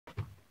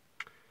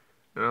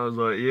And I was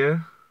like, yeah,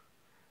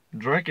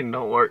 drinking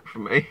don't work for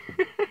me.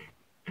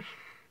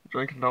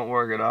 Drinking don't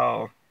work at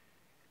all.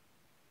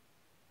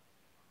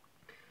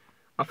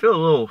 I feel a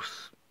little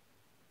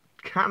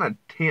kind of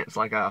tense,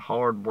 like a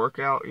hard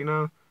workout, you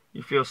know?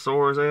 You feel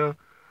sore as hell.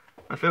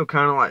 I feel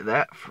kind of like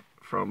that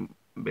from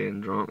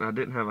being drunk. I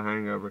didn't have a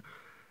hangover.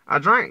 I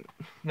drank,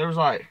 there was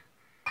like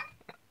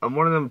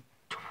one of them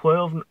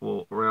 12,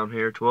 well, around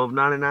here,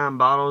 12.99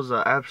 bottles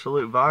of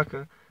Absolute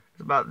Vodka.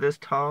 It's about this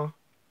tall,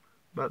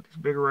 about this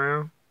big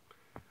around.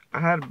 I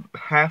had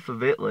half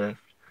of it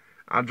left.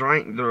 I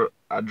drank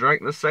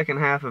the second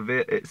half of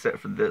it except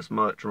for this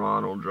much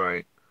Ronald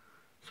drank.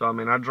 So I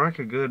mean I drank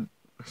a good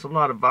that's a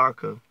lot of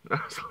vodka.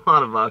 That's a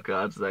lot of vodka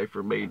I'd say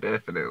for me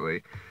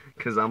definitely.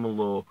 Cause I'm a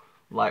little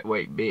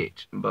lightweight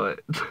bitch.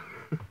 But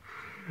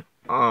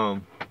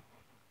um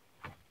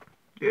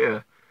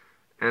yeah.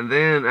 And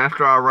then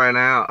after I ran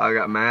out, I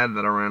got mad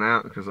that I ran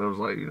out because I was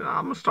like, I'm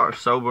gonna start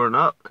sobering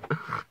up.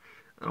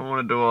 I don't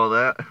want to do all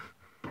that.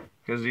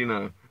 Because,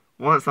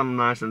 once I'm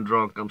nice and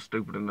drunk, I'm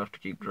stupid enough to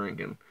keep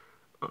drinking.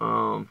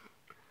 Um,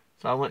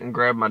 so I went and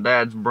grabbed my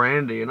dad's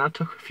brandy and I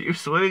took a few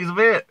swigs of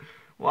it.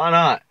 Why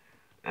not?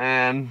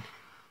 And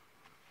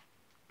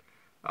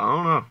I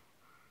don't know.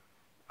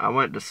 I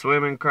went to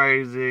swimming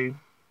crazy.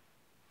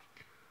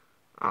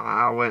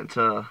 I went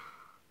to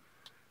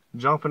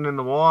jumping in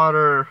the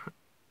water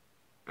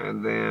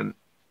and then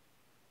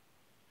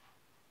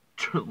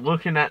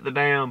looking at the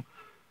dam.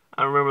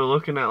 I remember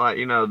looking at, like,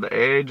 the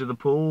edge of the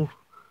pool,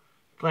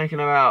 thinking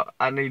about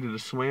I needed to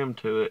swim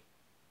to it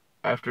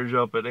after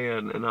jumping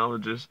in, and I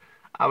would just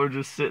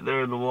sit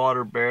there in the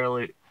water,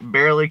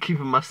 barely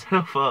keeping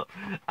myself up.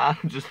 I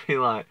would just be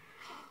like,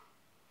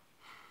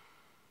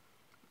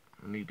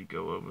 I need to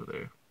go over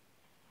there.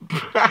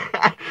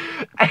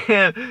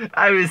 And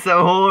I was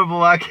so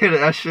horrible. I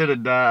should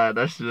have died.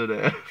 I should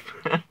have.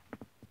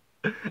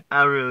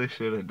 I really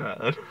should have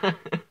died.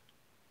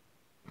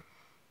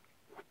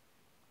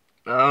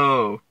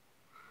 Oh,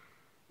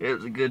 it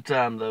was a good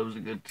time though. It was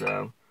a good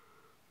time.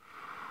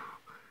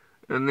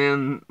 And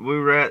then we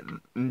were at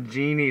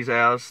Jeannie's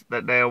house,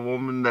 that damn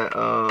woman that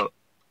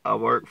I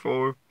work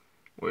for,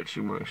 which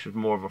she's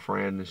more of a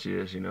friend than she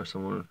is,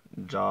 someone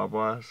job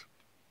wise.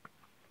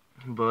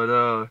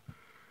 But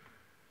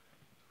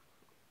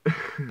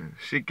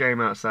she came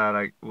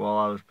outside while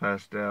I was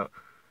passed out,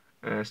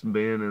 asked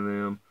Ben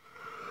and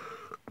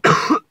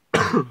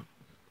them.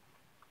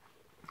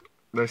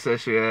 They said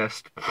she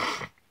asked.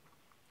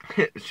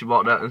 She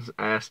walked out and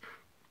asked,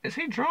 "Is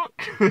he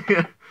drunk?"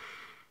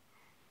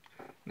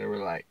 They were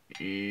like,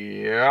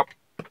 "Yep."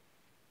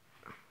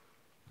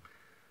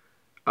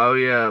 Oh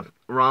yeah,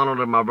 Ronald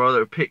and my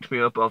brother picked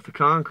me up off the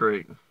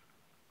concrete,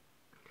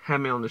 had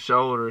me on the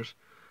shoulders.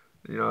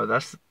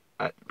 That's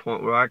at the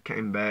point where I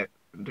came back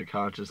to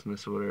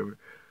consciousness or whatever.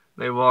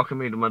 They walking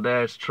me to my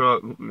dad's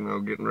truck,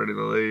 getting ready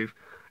to leave.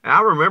 And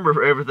I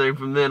remember everything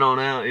from then on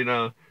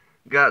out,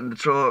 got in the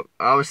truck.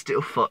 I was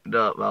still fucked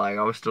up. Like,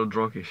 I was still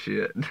drunk as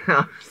shit.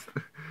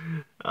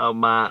 Oh,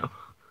 my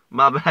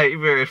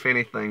behavior, if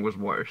anything, was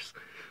worse.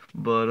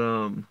 But,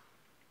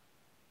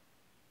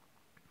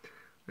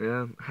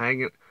 yeah,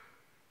 hanging,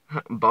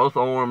 both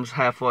arms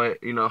halfway,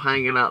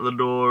 hanging out the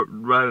door,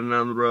 riding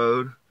down the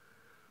road,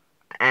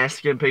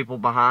 asking people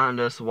behind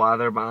us why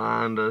they're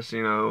behind us,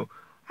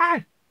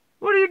 hey,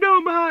 what are you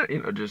doing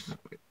behind? Just,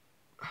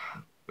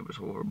 it was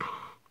horrible.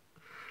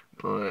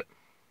 But,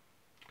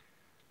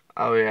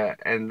 oh yeah,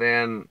 and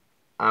then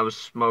I was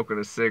smoking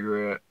a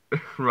cigarette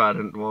while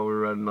we were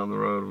riding on the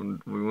road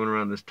when we went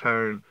around this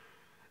turn,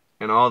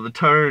 and all the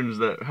turns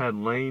that had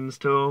lanes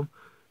to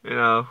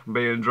them,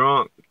 being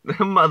drunk,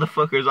 them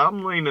motherfuckers,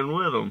 I'm leaning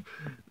with them.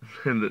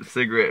 And the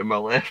cigarette in my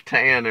left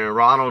hand, and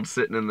Ronald's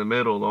sitting in the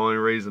middle. The only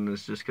reason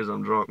is just because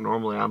I'm drunk.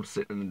 Normally, I'm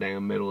sitting in the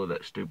damn middle of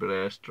that stupid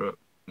ass truck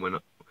when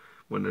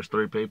there's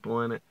three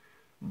people in it.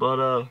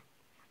 But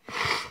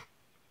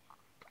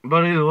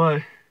either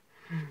way,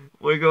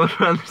 we're going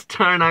around this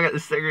turn. I got the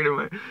cigarette in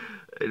my,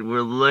 and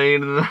we're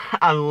laying.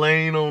 I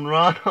laying on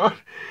Ronald,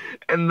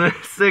 and the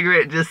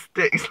cigarette just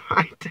sticks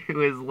right to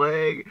his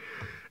leg.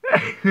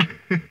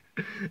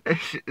 That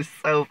shit is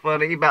so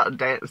funny. He about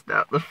danced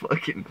out the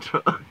fucking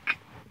truck.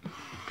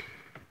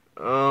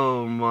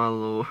 Oh my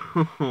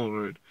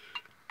lord.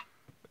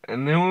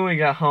 And then when we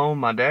got home,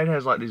 my dad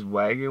has like these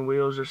wagon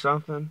wheels or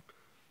something.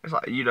 It's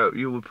like,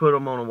 you would put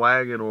them on a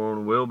wagon or on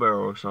a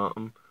wheelbarrow or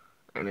something,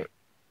 and it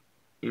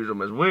use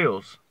them as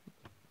wheels.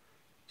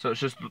 So it's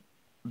just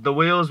the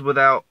wheels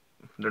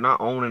they're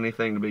not on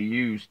anything to be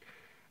used.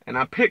 And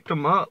I picked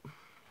them up,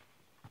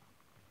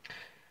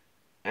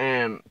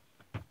 and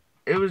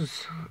it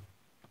was,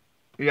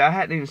 yeah, I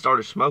hadn't even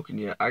started smoking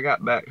yet. I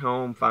got back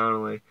home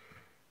finally,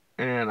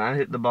 and I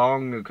hit the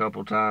bong a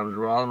couple times.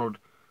 Ronald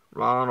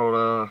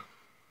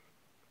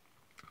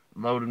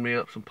loaded me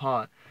up some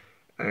pot,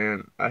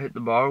 and I hit the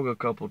bong a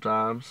couple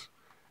times,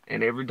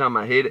 and every time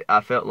I hit it,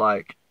 I felt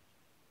like,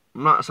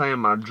 I'm not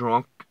saying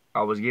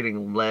I was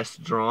getting less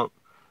drunk,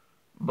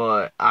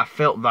 but I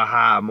felt the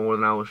high more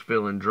than I was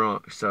feeling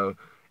drunk. So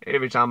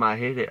every time I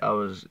hit it,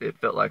 it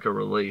felt like a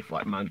relief.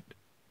 Like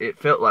it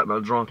felt like my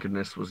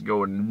drunkenness was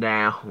going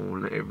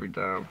down every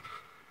time.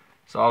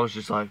 So I was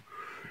just like,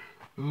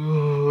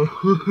 coughing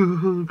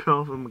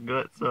my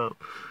guts up.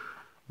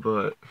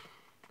 But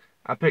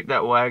I picked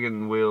that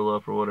wagon wheel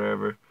up or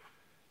whatever.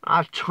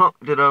 I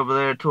chunked it over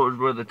there towards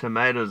where the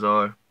tomatoes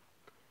are.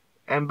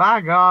 And by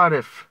God,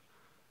 if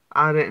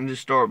I didn't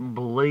just start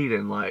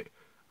bleeding, like,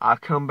 I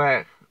come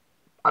back,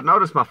 I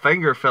noticed my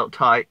finger felt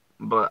tight,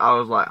 but I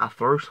was like, I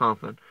threw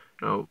something.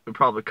 You know, it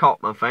probably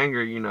caught my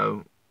finger, you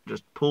know,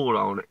 just pulled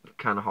on it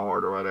kind of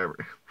hard or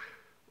whatever.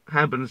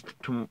 Happens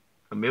to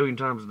a million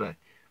times a day.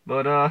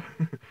 But,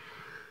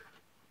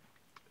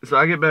 so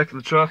I get back in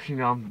the truck, you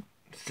know, I'm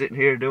sitting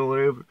here doing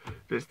whatever.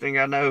 This thing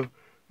I know,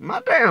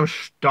 my damn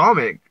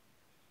stomach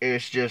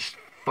is just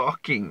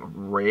fucking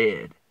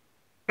red.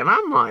 And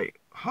I'm like,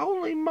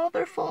 holy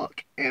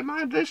motherfuck, am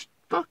I this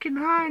fucking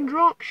high and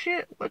drunk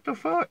shit? What the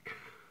fuck?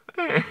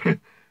 And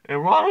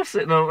Ronald's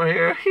sitting over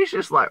here, he's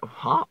just like,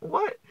 huh,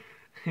 what?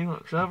 He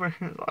looks over and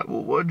he's like,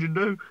 well, what'd you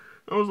do?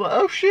 I was like,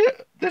 oh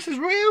shit, this is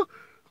real?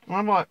 And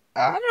I'm like,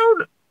 I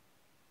don't.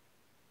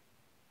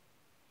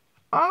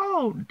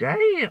 Oh,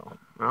 damn.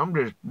 I'm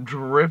just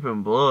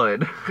dripping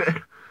blood.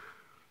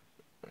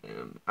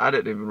 And I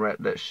didn't even wrap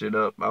that shit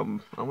up. I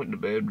went to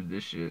bed with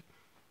this shit.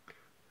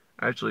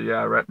 Actually, yeah,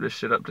 I wrapped this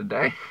shit up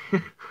today.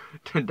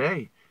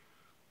 Today.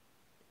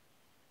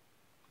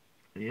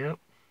 Yep.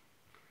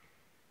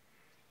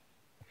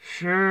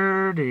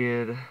 Sure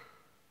did.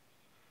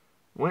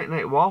 Went and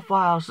ate Waffle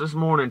House this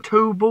morning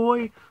too,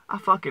 boy. I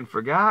fucking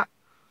forgot.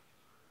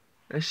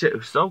 That shit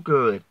was so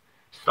good.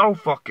 So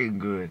fucking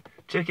good.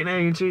 Chicken,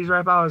 egg, and cheese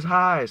wrap, I was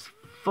high as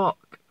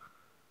fuck.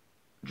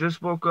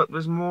 Just woke up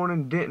this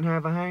morning, didn't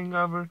have a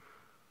hangover.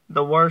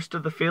 The worst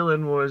of the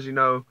feeling was, you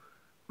know,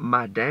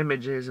 my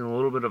damages and a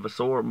little bit of a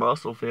sore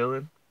muscle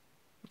feeling.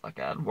 Like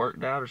I'd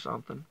worked out or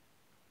something.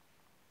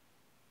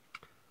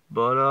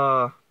 But,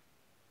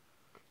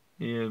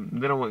 yeah,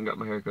 then I went and got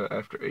my haircut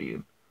after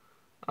eating.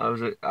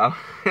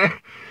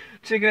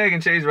 Chicken, egg,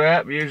 and cheese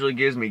wrap usually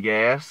gives me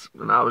gas,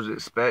 and I was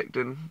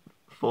expecting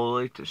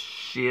fully to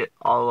shit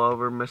all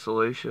over Miss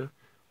Alicia,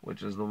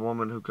 which is the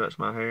woman who cuts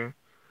my hair.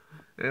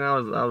 And I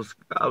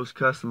was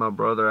cussing my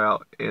brother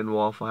out in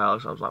Waffle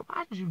House. I was like,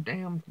 why did you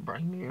damn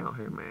bring me out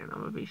here, man? I'm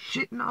gonna be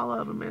shitting all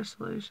over Miss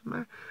Alicia,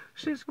 man.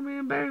 Shit's gonna be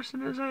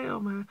embarrassing as hell,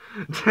 man.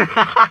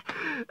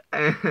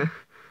 And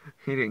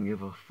he didn't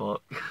give a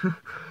fuck.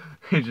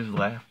 He just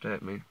laughed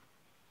at me.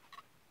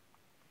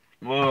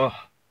 Ugh.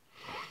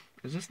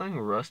 Is this thing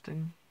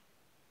rusting?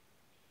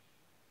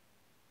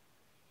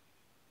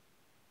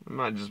 It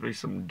might just be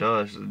some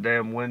dust. The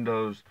damn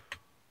windows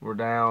were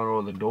down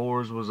or the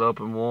doors was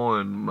up in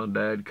one. My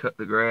dad cut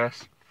the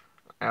grass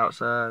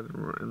outside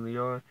in the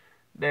yard.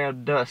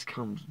 Damn dust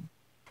comes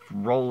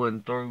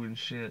rolling through and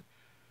shit.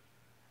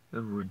 It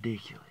was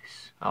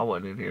ridiculous. I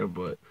wasn't in here,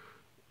 but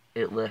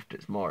it left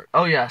its mark.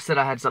 Oh yeah, I said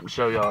I had something to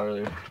show y'all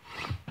earlier.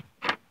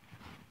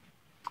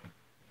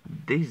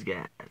 These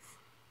guys,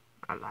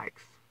 I like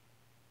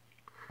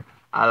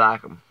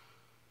them.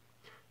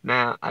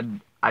 Now, I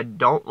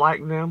don't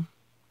like them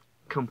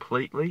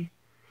completely,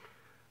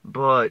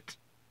 but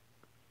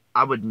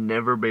I would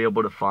never be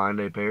able to find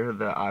a pair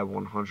that I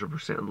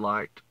 100%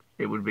 liked.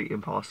 It would be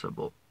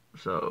impossible.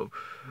 So,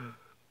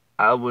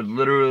 I would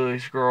literally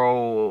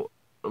scroll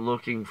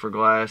looking for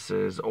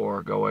glasses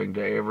or going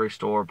to every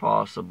store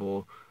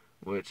possible,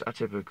 which I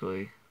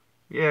typically,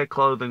 yeah,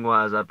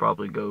 clothing-wise, I'd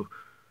probably go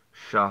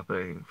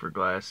shopping for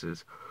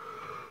glasses.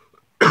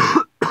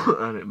 I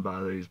didn't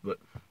buy these, but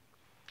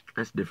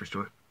that's a different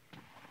story.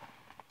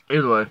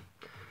 Either way,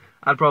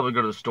 I'd probably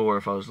go to the store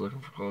if I was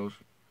looking for clothes.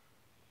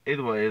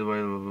 Either way,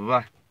 blah, blah,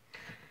 blah.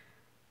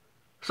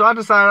 So I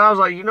decided, I was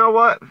like, you know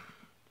what?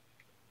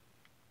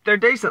 They're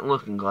decent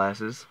looking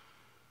glasses.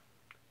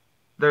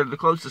 They're the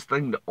closest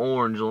thing to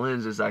orange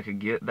lenses I could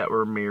get that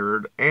were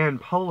mirrored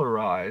and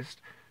polarized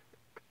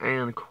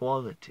and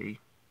quality.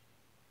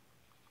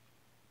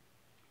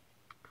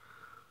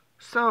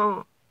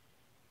 So,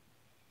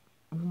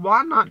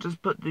 why not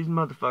just put these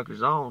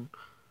motherfuckers on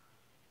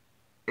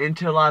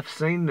until I've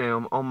seen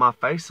them on my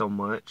face so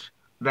much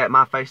that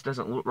my face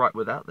doesn't look right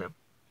without them?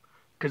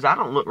 Because I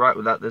don't look right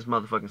without this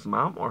motherfucking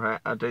smile or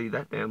hat, I'll tell you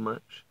that damn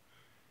much.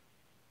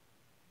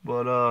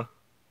 But,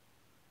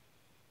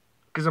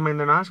 because, I mean,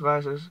 they're nice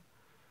glasses.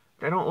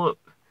 They don't look,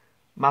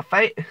 my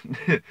face,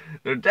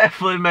 they're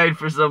definitely made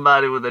for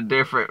somebody with a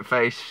different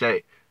face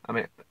shape. I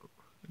mean,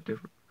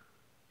 different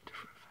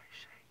face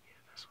shape,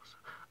 yeah, that's what's up.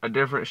 A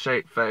different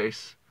shaped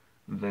face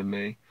than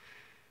me.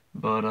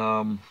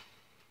 But,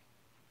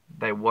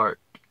 they work.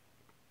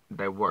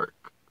 They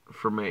work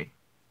for me.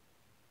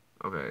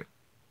 Okay.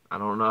 I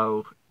don't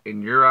know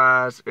in your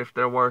eyes if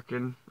they're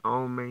working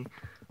on me,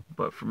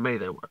 but for me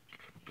they work.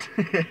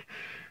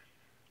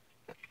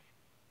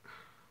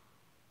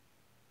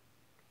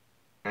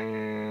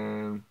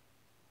 And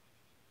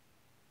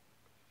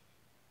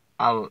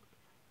I've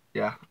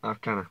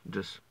kind of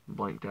just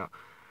blanked out.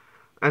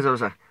 As I was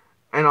saying,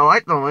 and I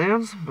like the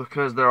lens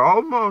because they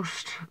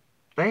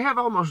have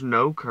almost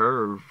no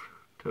curve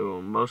to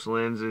them. Most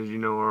lenses, you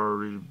know,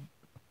 are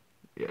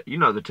Yeah, you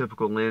know the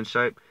typical lens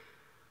shape.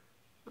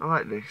 I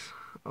like these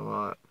a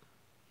lot.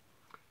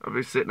 I'll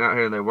be sitting out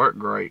here and they work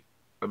great.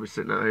 I'll be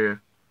sitting out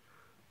here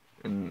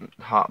and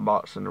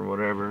hotboxing or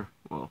whatever.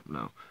 Well,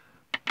 no.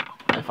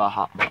 If I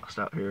hotboxed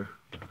out here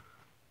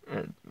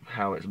at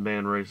how it's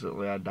been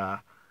recently, I'd die.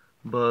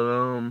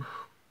 But,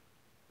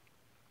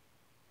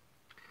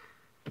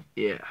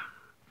 yeah.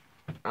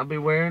 I'll be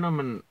wearing them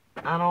and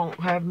I don't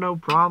have no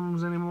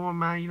problems anymore,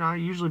 man. You know, I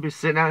usually be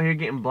sitting out here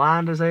getting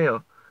blind as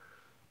hell.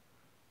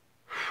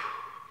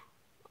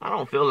 I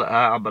don't feel that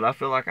high, but I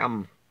feel like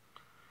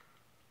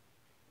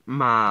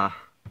my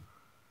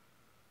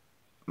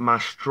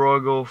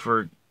struggle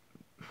for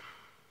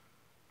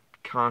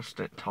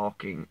constant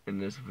talking in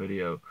this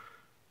video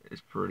is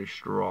pretty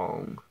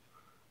strong.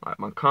 Like,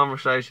 my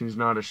conversation's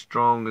not as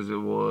strong as it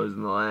was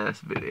in the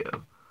last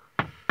video.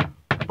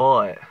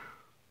 But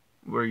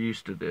we're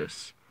used to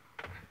this.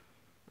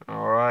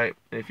 Alright?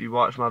 If you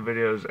watch my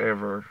videos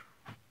ever,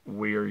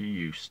 we are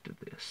used to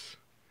this.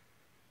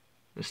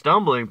 The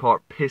stumbling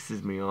part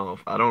pisses me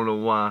off. I don't know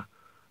why.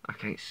 I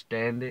can't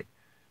stand it.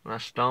 When I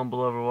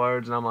stumble over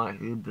words and I'm like,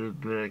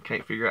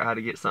 can't figure out how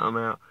to get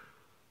something out.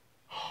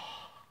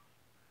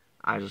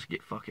 I just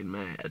get fucking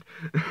mad.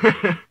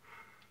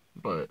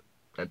 But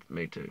that's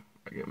me too.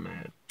 I get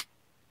mad.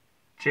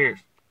 Cheers.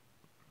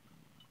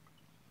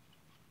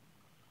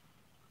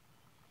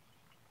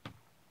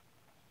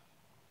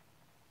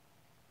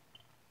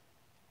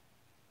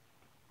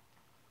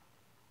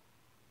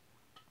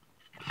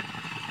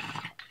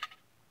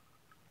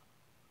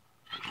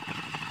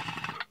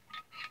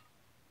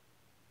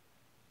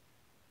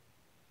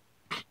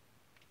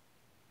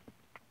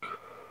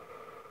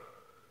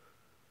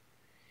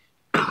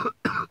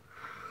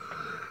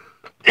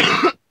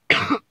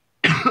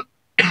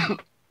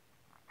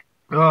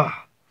 Ugh.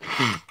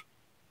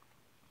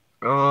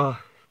 Ugh.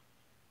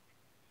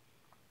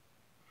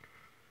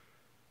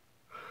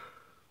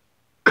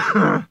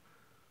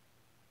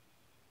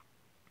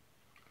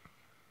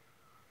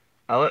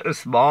 I let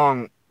this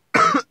bong.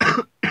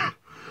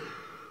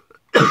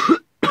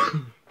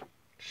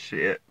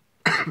 Shit.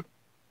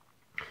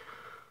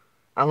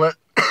 I let.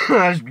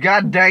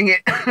 God dang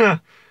it. I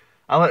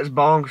let this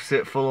bong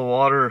sit full of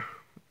water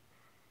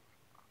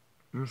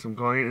and some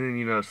clean, and then,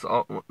 you know,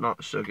 salt and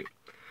whatnot, shook it.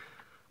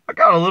 I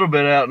got a little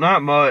bit out,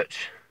 not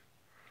much.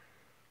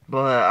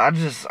 But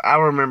I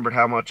remembered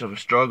how much of a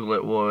struggle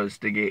it was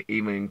to get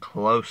even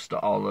close to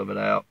all of it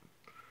out.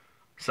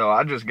 So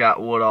I just got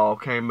what all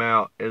came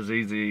out as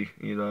easy,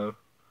 you know,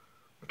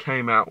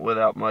 came out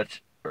without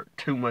much or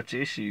too much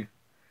issue,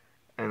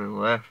 and then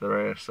left the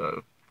rest.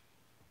 So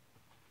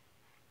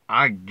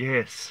I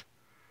guess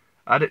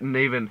I didn't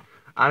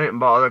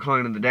bother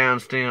cleaning the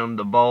downstem,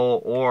 the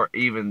bowl, or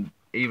even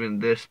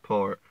this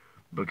part,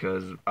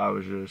 because I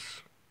was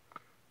just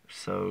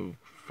so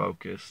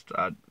focused.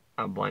 I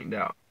blanked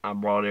out. I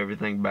brought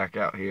everything back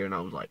out here and I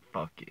was like,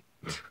 fuck it.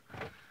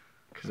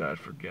 Because I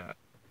forgot.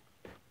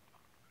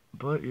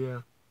 But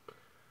yeah,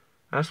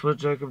 that's what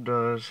Jacob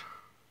does.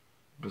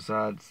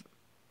 Besides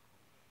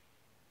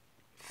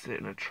sit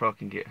in a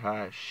truck and get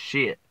high as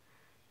shit.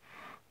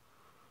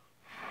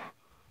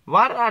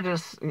 Why did I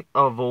just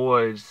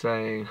avoid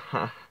saying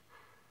high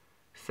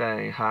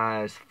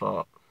as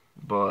fuck?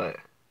 But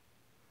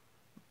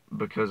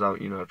because I,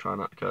 you know, try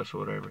not to cuss or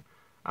whatever.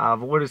 I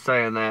avoided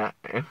saying that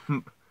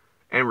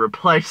and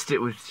replaced it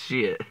with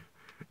shit.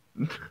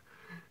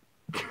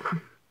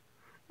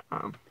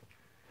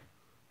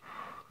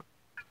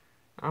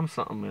 I'm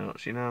something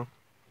else, you know?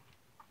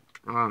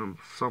 I'm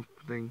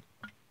something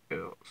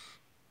else.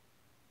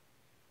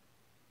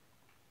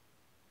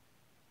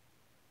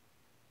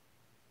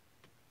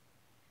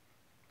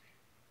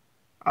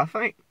 I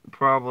think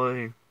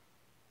probably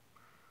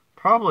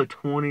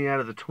 20 out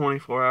of the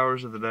 24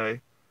 hours of the day,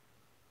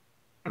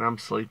 and I'm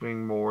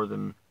sleeping more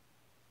than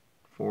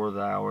 4 of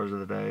the hours of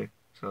the day.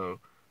 So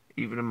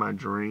even in my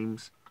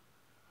dreams,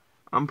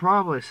 I'm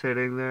probably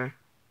sitting there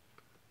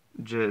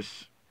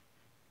just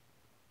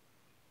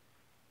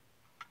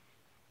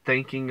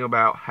thinking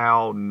about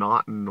how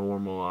not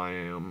normal I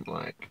am.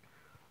 Like,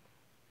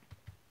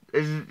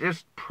 it's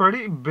just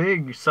pretty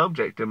big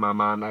subject in my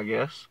mind, I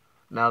guess,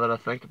 now that I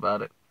think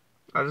about it.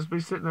 I just be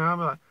sitting there, I'm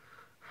like,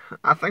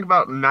 I think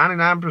about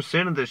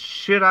 99% of the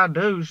shit I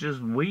do is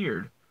just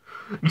weird.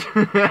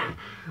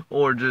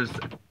 Or just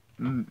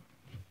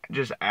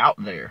out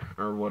there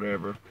or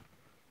whatever.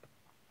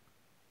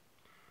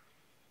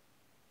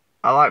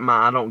 I like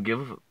my I don't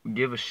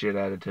give a shit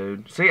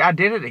attitude. See, I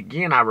did it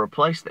again. I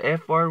replaced the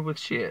F word with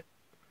shit.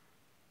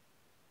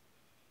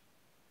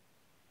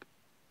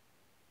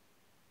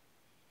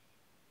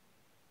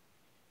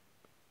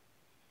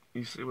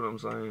 You see what I'm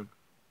saying?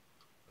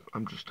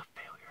 I'm just a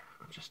failure.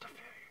 I'm just a failure.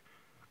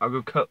 I'll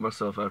go cut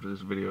myself after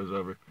this video is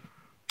over.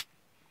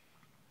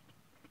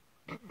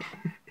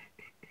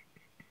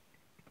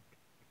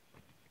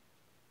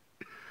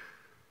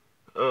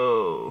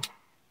 Oh.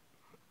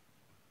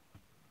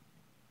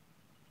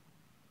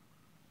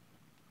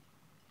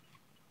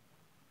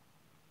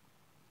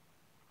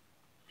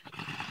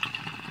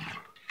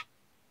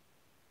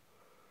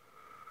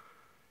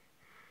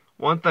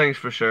 one thing's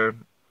for sure.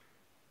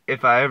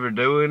 If I ever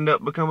do end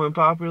up becoming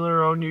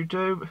popular on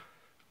YouTube,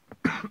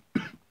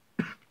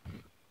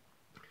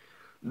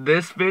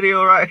 this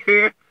video right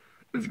here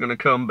is gonna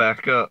come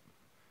back up.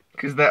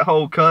 Cause that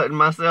whole cutting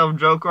myself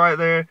joke right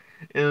there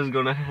is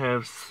gonna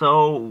have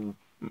so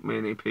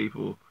many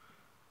people.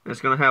 It's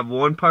gonna have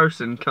one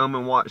person come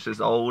and watch this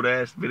old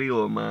ass video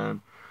of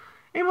mine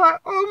and be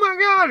like, oh my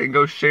god, and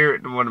go share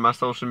it to one of my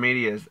social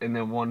medias, and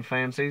then one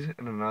fan sees it,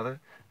 and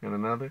another, and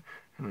another,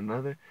 and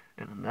another,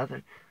 and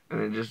another,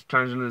 and it just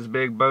turns into this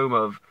big boom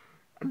of,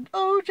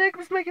 oh,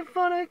 Jacob's making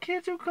fun of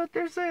kids who cut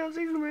themselves,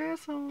 he's an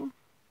asshole.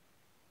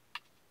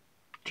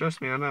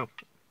 Trust me, I know.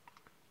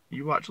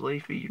 You watch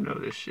Leafy, you know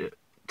this shit.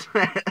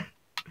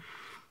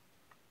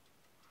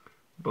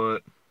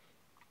 But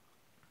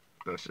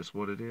that's just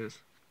what it is.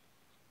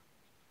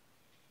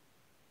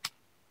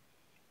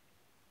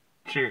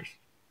 Cheers.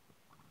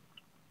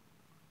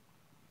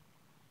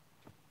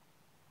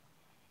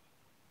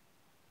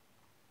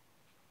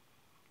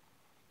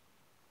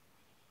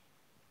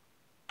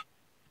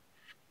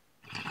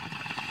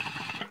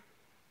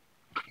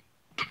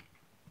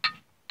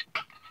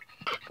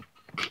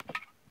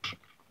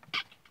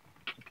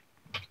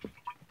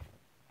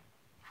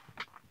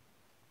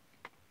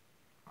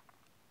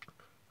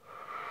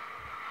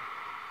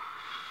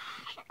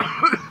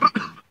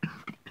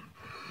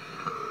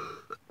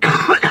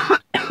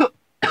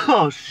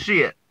 Oh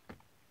shit.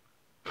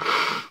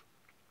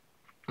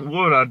 What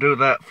would I do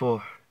that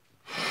for?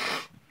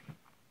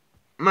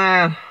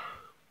 Man,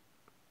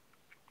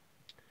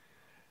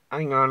 I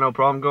ain't got no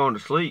problem going to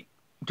sleep.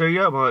 Tell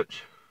you that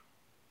much.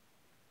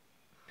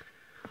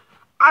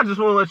 I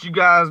just want to let you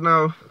guys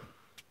know,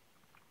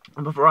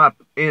 before I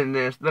end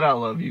this, that I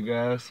love you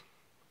guys.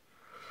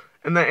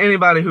 And that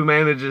anybody who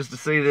manages to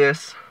see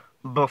this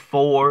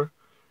before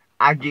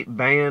I get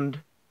banned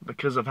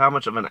because of how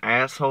much of an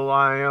asshole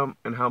I am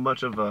and how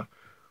much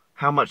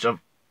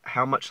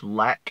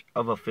lack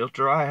of a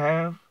filter I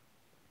have,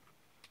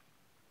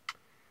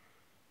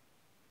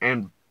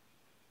 and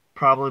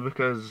probably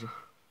because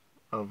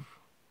of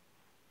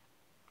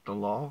the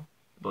law,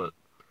 but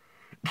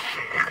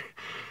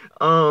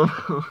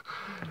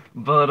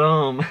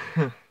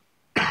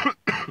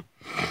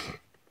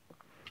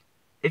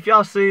if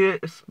y'all see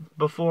it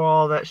before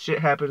all that shit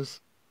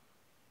happens,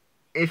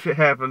 if it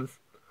happens,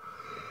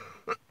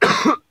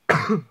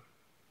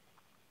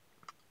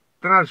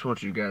 then I just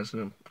want you guys to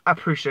know, I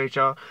appreciate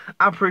y'all.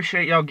 I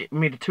appreciate y'all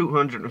getting me to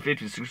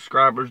 250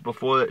 subscribers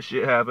before that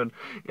shit happened.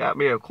 Got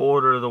me a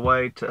quarter of the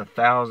way to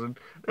 1,000.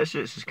 That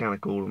shit's just kind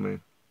of cool to me.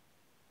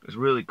 It's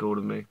really cool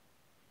to me.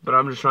 But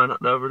I'm just trying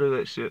not to overdo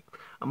that shit.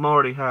 I'm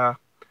already high.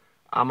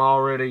 I'm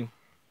already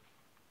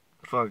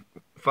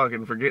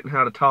fucking forgetting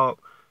how to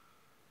talk.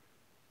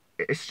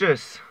 It's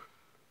just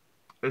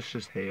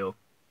hell.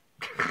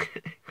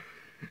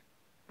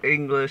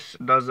 English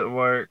doesn't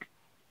work.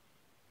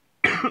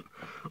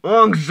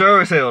 Lungs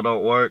sure as hell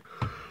don't work.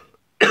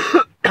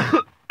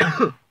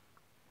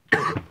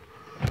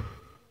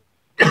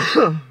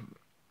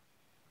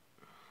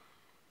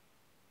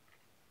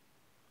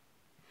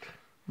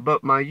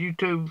 But my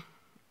YouTube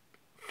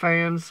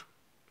fans,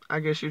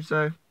 I guess you'd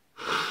say,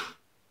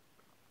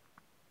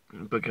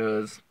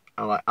 because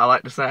I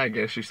like to say, I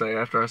guess you say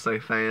after I say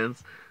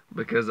fans,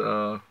 because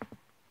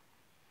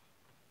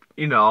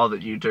you know, all the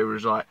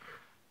YouTubers are like,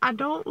 I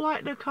don't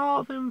like to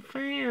call them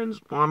fans.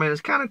 Well, I mean,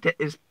 it's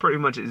pretty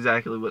much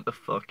exactly what the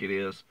fuck it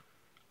is.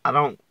 I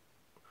don't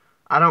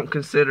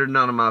consider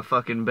none of my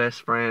fucking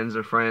best friends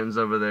or friends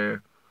over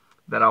there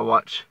that I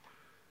watch.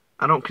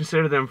 I don't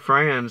consider them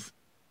friends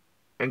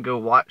and go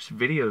watch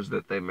videos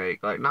that they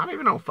make. Like, not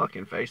even on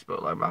fucking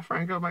Facebook. Like, my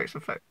friend go make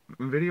some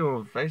video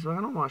on Facebook.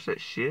 I don't watch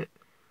that shit.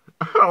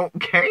 I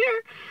don't care.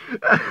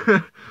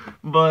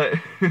 But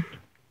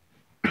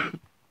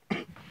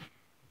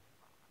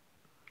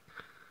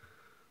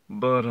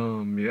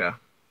yeah.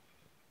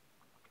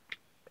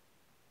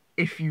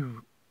 If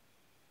you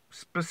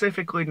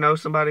specifically know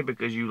somebody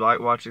because you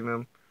like watching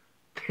them,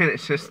 then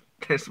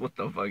that's what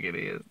the fuck it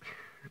is.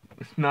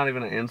 It's not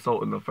even an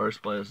insult in the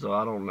first place, so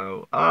I don't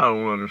know. I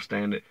don't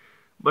understand it.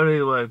 But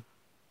anyway,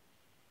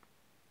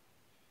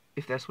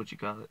 if that's what you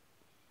call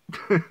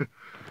it.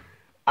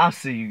 I'll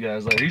see you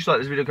guys later. You should like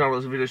this video, comment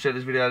on this video, share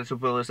this video out, so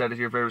put this out if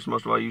your favorites.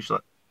 Most of all, you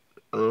should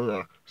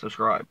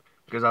subscribe,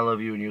 because I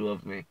love you and you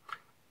love me.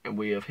 And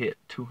we have hit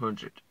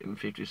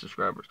 250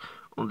 subscribers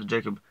on the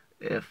Jacob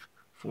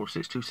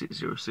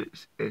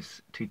F462606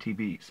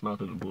 STTB Smile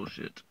Through the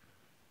Bullshit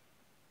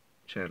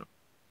channel.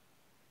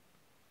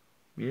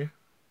 Yeah.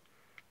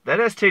 That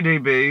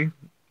STDB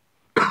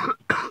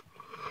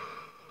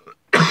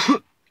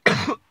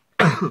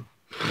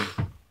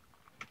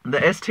the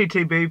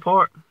STTB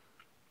part,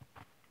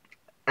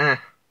 I'd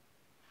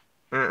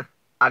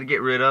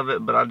get rid of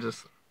it, but I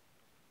just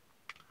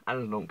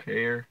don't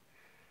care.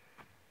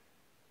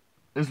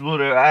 It's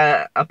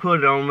whatever. I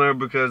put it on there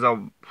because I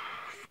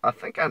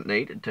think I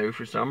needed to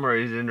for some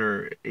reason,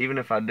 or even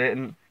if I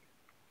didn't.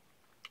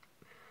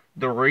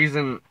 The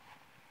reason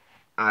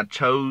I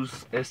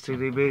chose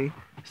STDB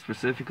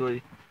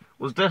specifically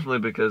was definitely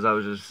because I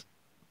was just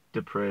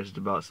depressed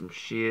about some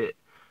shit.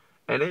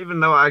 And even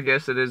though I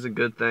guess it is a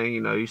good thing,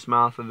 you know, you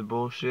smile through the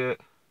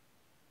bullshit.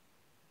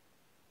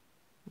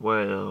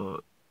 Well,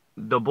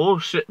 the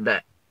bullshit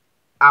that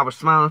I was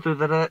smiling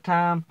through at that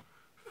time,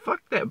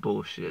 fuck that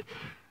bullshit.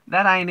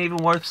 That ain't even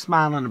worth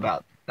smiling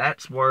about.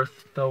 That's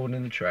worth throwing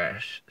in the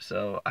trash.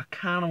 So I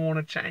kind of want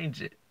to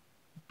change it.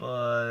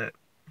 But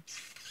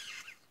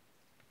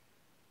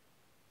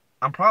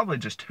I'm probably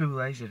just too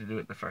lazy to do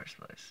it in the first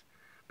place.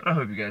 But I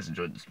hope you guys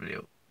enjoyed this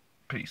video.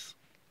 Peace.